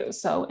supports you.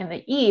 So in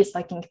the East,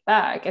 like in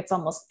Quebec, it's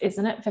almost,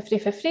 isn't it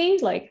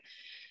 50-50? Like,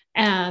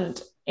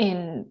 and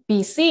in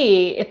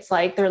BC, it's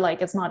like, they're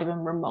like, it's not even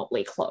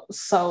remotely close.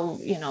 So,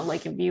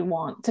 like if you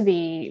want to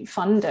be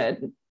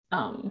funded,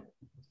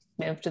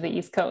 move to the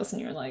East Coast,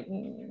 and you're like,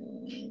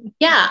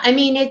 Yeah, I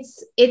mean,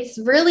 it's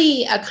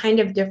really a kind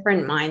of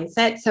different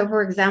mindset. So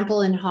for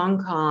example, in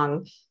Hong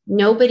Kong,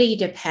 nobody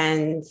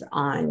depends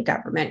on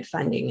government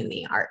funding in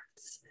the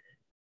arts.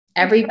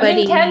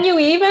 Everybody, can you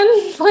even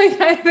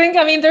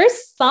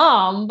there's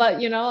some, but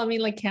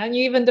can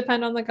you even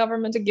depend on the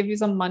government to give you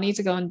some money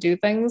to go and do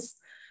things?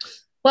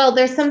 Well,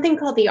 there's something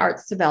called the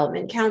Arts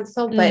Development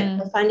Council, but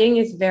the funding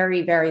is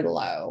very, very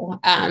low.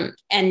 And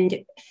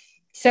they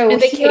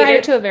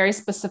cater to a very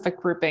specific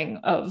grouping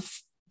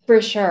of. For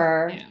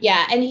sure.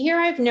 Yeah. And here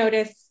I've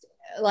noticed,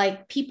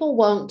 like, people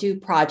won't do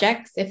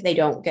projects if they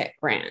don't get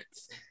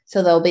grants.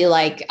 So they'll be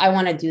like, I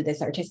want to do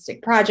this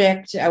artistic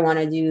project. I want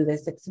to do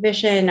this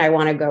exhibition. I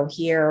want to go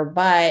here,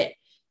 but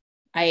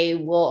I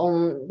will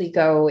only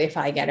go if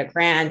I get a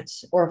grant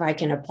or if I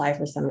can apply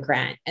for some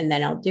grant, and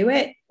then I'll do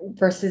it.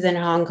 Versus in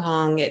Hong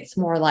Kong, it's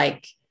more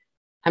like,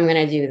 I'm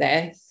going to do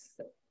this,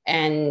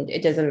 and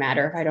it doesn't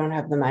matter if I don't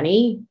have the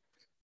money,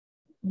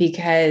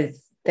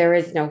 because there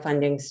is no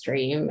funding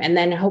stream. And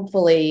then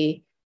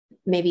hopefully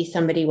maybe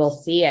somebody will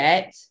see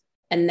it.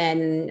 And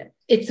then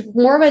it's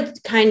more of a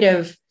kind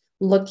of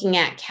looking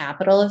at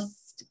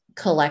capitalist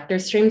collector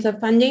streams of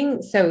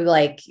funding. So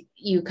like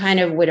you kind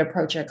of would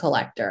approach a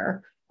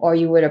collector, or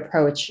you would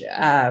approach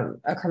a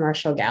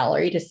commercial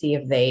gallery to see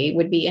if they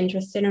would be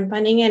interested in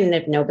funding it. And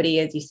if nobody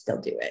is, you still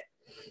do it.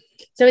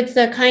 So it's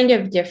a kind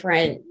of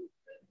different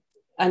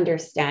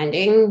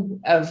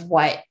understanding of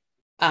what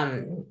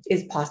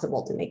is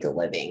possible to make a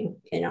living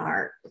in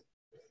art.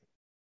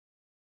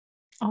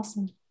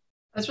 Awesome.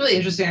 That's really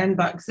interesting. And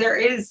because there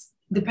is,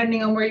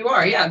 depending on where you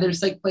are,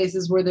 there's like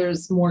places where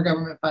there's more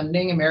government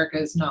funding. America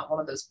is not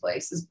one of those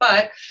places,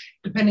 but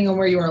depending on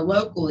where you are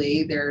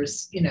locally,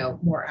 there's,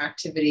 more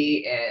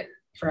activity. And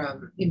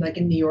from, like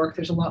in New York,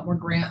 there's a lot more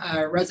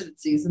grant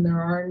residencies than there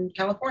are in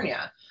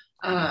California.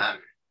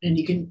 And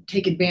you can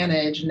take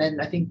advantage. And then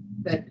I think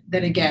that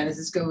then again, this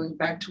is going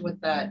back to what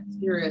that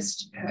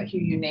theorist who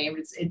you named,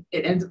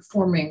 it ends up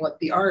forming what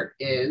the art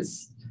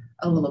is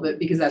a little bit,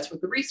 because that's what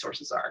the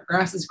resources are.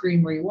 Grass is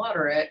green where you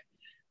water it.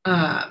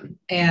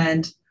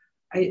 And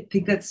I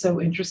think that's so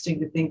interesting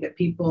to think that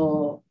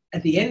people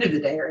at the end of the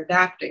day are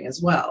adapting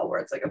as well, where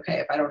it's like, okay,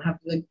 if I don't have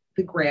the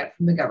grant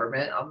from the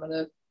government, I'm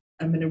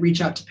going to reach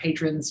out to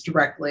patrons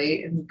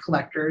directly and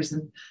collectors.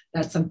 And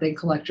that's something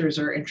collectors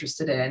are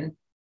interested in.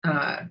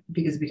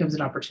 Because it becomes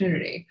an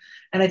opportunity.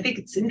 And I think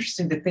it's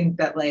interesting to think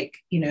that, like,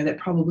 that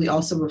probably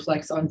also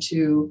reflects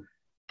onto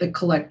the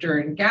collector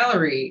and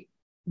gallery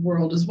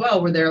world as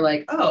well, where they're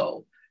like,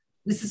 oh,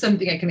 this is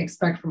something I can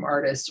expect from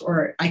artists,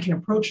 or I can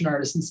approach an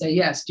artist and say,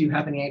 yes, do you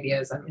have any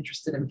ideas? I'm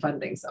interested in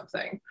funding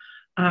something.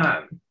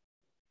 I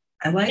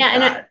like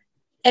that.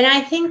 And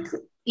I think,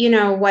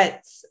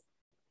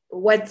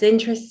 what's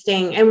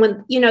interesting, and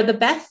when, the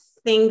best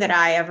thing that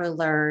I ever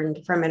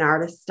learned from an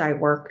artist I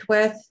worked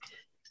with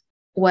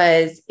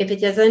was if it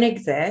doesn't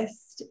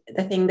exist,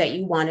 the thing that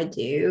you want to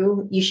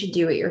do, you should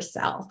do it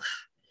yourself.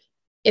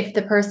 If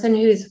the person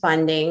who's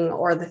funding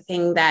or the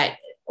thing that,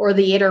 or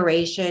the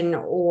iteration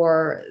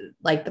or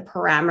like the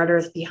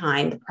parameters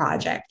behind the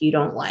project you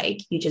don't like,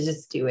 you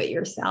just do it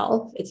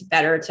yourself. It's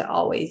better to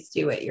always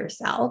do it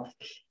yourself.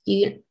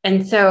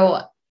 And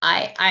so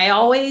I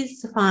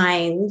always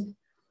find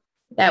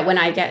that when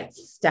I get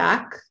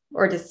stuck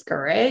or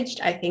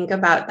discouraged, I think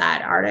about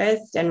that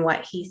artist and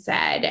what he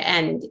said.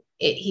 And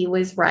he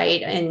was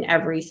right in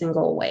every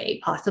single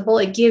way possible.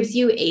 It gives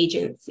you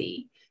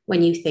agency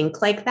when you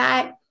think like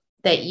that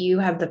you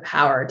have the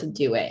power to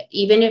do it.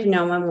 Even if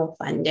no one will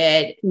fund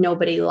it,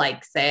 nobody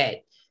likes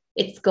it,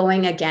 it's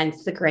going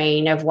against the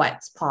grain of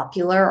what's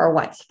popular or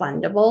what's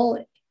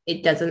fundable.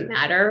 It doesn't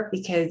matter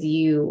because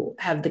you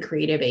have the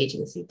creative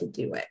agency to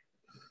do it.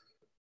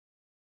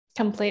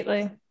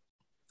 Completely.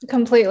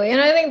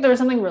 And I think there's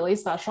something really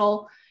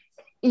special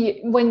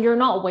when you're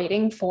not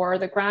waiting for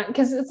the grant,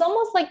 because it's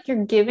almost like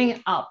you're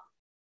giving up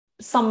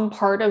some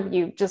part of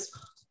you just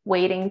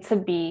waiting to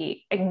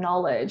be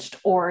acknowledged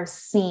or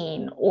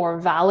seen or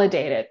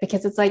validated.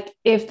 Because it's like,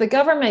 if the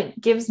government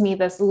gives me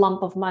this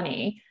lump of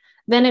money,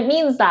 then it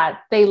means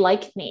that they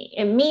like me.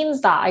 It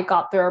means that I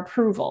got their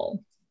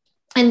approval.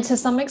 And to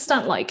some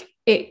extent, like,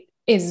 it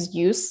is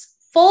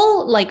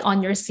useful, like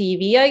on your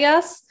CV, I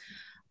guess.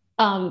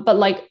 But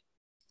like,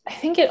 I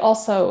think it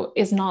also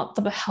is not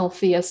the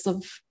healthiest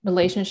of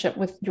relationship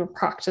with your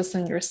practice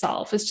and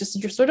yourself. It's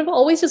just, you're sort of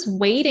always just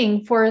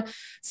waiting for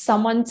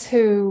someone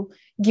to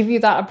give you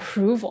that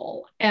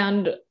approval.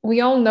 And we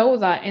all know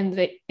that in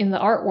the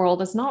art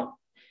world,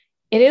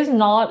 it is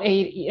not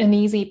an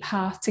easy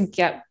path to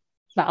get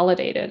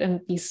validated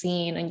and be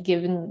seen and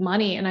given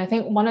money. And I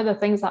think one of the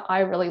things that I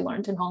really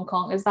learned in Hong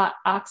Kong is that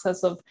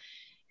access of,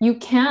 you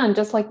can,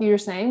 just like you're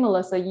saying,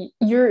 Melissa,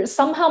 you're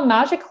somehow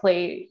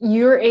magically,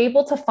 you're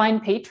able to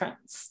find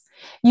patrons.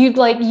 You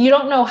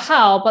don't know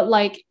how, but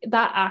like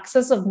that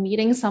access of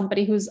meeting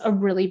somebody who's a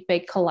really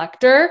big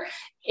collector,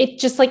 it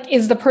just like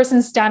is the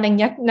person standing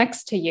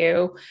next to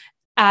you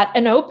at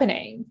an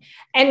opening.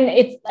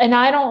 And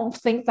I don't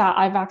think that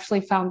I've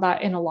actually found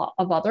that in a lot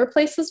of other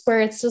places where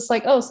it's just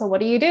like, oh, so what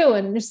do you do?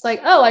 And just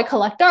like, oh, I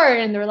collect art.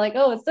 And they're like,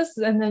 oh, it's this.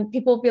 And then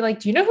people will be like,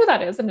 do you know who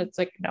that is? And it's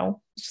like,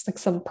 no, it's just like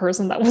some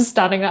person that was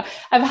standing up.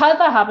 I've had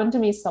that happen to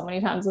me so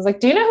many times. It's like,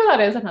 do you know who that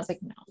is? And I was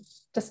like, no,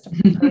 just a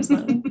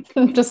person,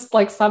 just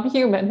like some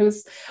human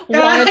who's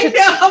wanted to.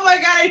 Oh my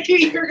God, I knew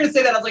you were going to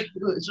say that. I was like,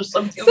 it's just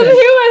some human. Some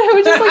human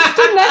who just like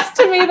stood next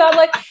to me that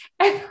like,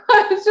 and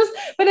it's just,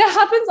 but it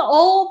happens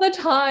all the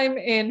time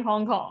in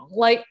Hong Kong.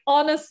 Like,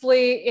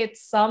 honestly,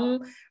 it's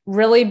some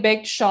really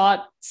big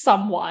shot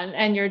someone,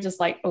 and you're just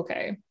like,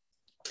 okay,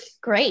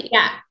 great.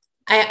 Yeah,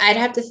 I'd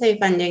have to say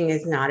funding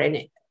is not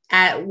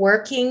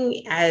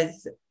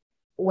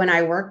when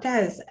I worked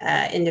as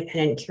an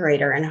independent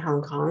curator in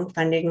Hong Kong,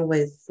 funding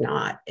was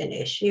not an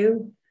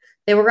issue.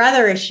 There were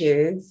other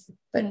issues,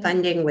 but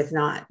funding was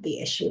not the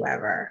issue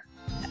ever.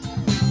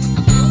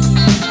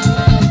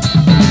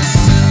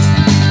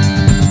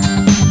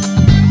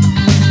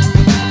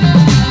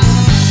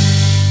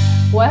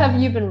 What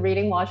have you been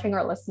reading, watching,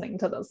 or listening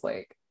to this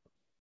week?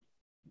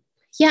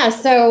 Yeah,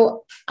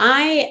 so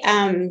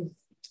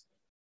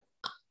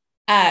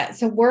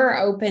so we're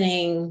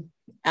opening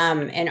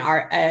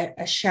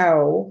a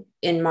show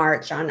in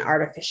March on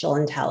artificial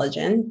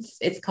intelligence.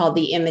 It's called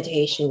The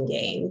Imitation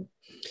Game.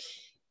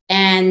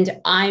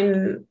 And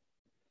I'm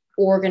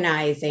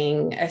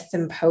organizing a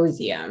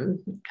symposium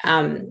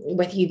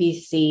with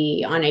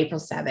UBC on April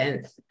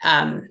 7th.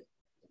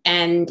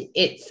 And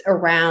it's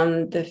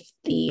around the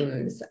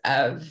themes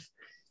of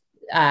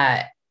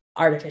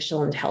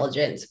artificial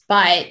intelligence,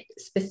 but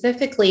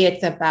specifically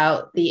it's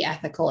about the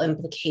ethical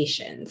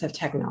implications of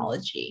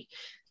technology.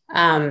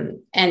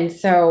 And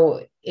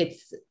so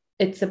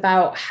it's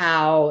about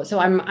how, so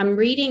I'm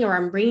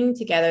bringing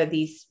together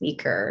these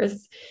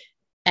speakers,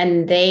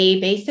 and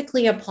they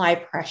basically apply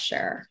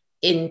pressure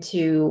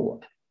into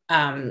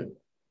data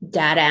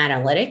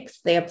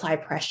analytics. They apply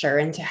pressure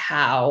into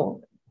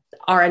how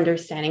our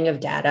understanding of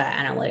data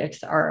analytics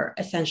are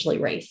essentially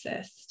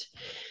racist.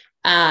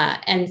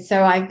 And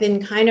so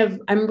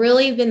I'm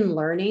really been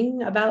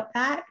learning about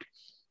that.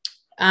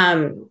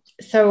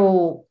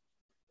 So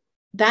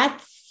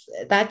that's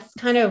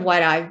kind of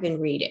what I've been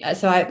reading.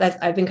 So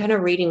I've been kind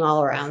of reading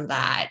all around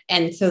that.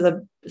 And so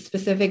the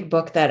specific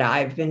book that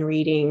I've been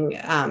reading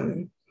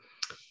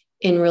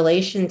in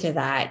relation to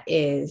that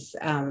is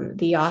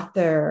the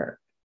author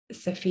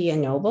Safiya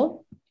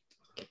Noble.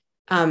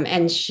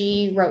 And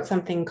she wrote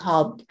something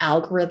called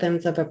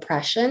Algorithms of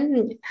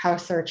Oppression: How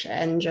Search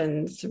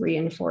Engines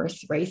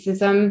Reinforce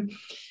Racism.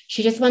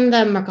 She just won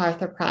the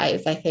MacArthur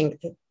Prize, I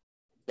think,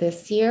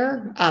 this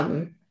year,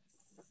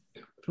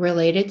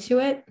 related to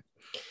it.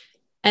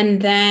 And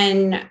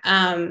then,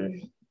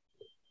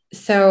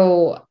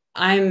 so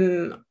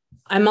I'm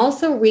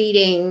also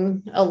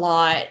reading a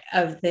lot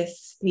of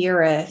this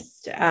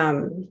theorist,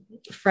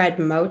 Fred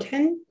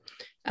Moten,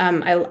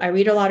 I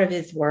read a lot of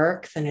his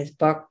works and his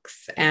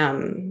books,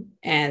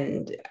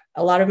 and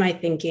a lot of my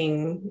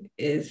thinking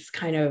is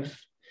kind of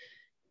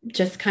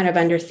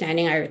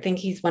understanding. I think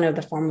he's one of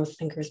the foremost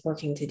thinkers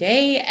working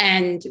today,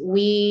 and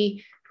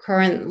we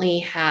currently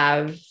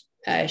have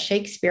a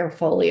Shakespeare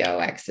Folio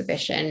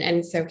exhibition.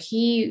 And so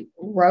he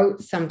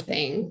wrote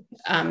something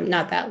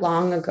not that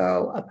long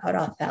ago about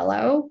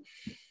Othello,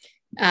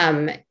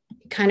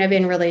 kind of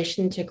in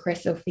relation to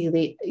Chris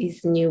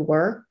O'Feely's new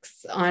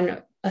works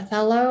on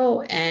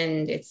Othello.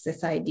 And it's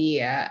this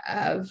idea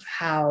of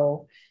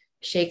how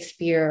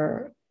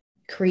Shakespeare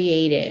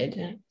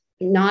created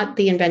not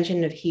the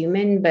invention of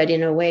human, but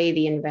in a way,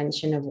 the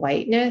invention of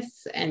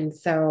whiteness. And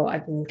so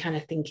I've been kind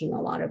of thinking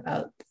a lot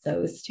about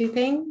those two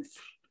things.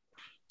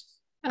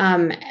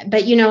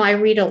 But, I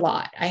read a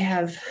lot.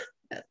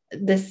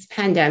 This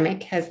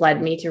pandemic has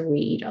led me to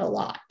read a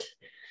lot.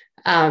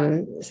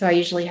 So I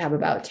usually have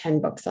about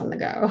 10 books on the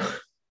go.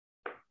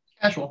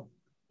 Casual.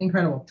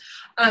 Incredible.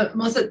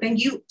 Melissa,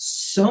 thank you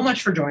so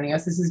much for joining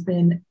us. This has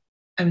been,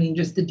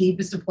 just the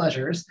deepest of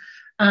pleasures,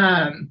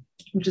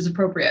 which is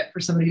appropriate for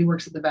somebody who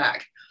works at the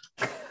back.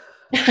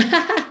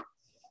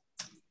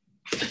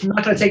 I'm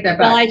not going to take that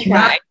back. Well, I try.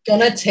 Not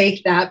going to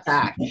take that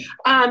back.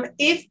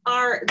 If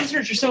our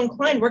listeners are so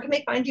inclined, where can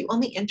they find you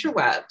on the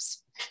interwebs?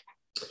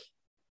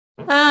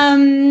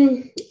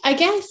 I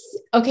guess,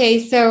 okay,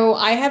 so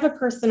I have a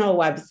personal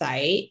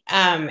website,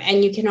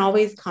 and you can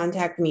always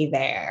contact me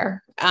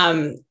there.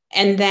 And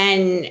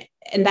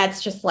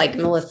that's just like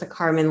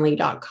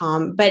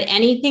melissacarmenlee.com. But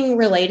anything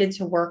related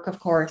to work, of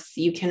course,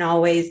 you can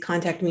always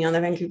contact me on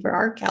the Vancouver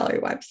Art Gallery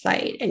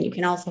website, and you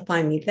can also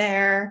find me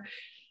there.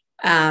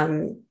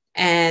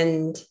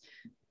 And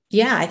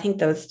yeah, I think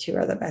those two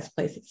are the best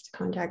places to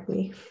contact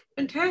me.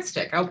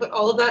 Fantastic. I'll put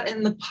all of that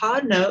in the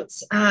pod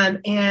notes.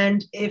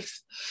 And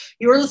if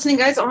you're listening,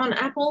 guys, on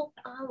Apple,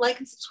 like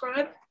and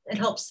subscribe. It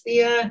helps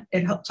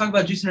talk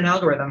about juicing an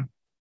algorithm.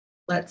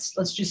 Let's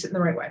juice it in the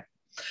right way.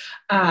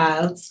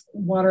 Let's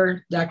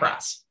water that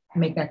grass,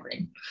 make that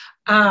green.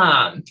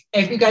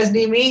 If you guys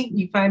need me,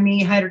 you find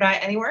me Hide or Die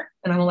anywhere.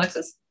 And I'm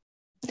Alexis.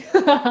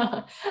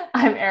 I'm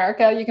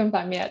Erica. You can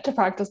find me at To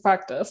Practice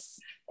Practice.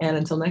 And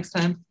until next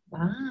time,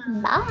 bye.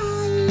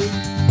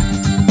 Bye.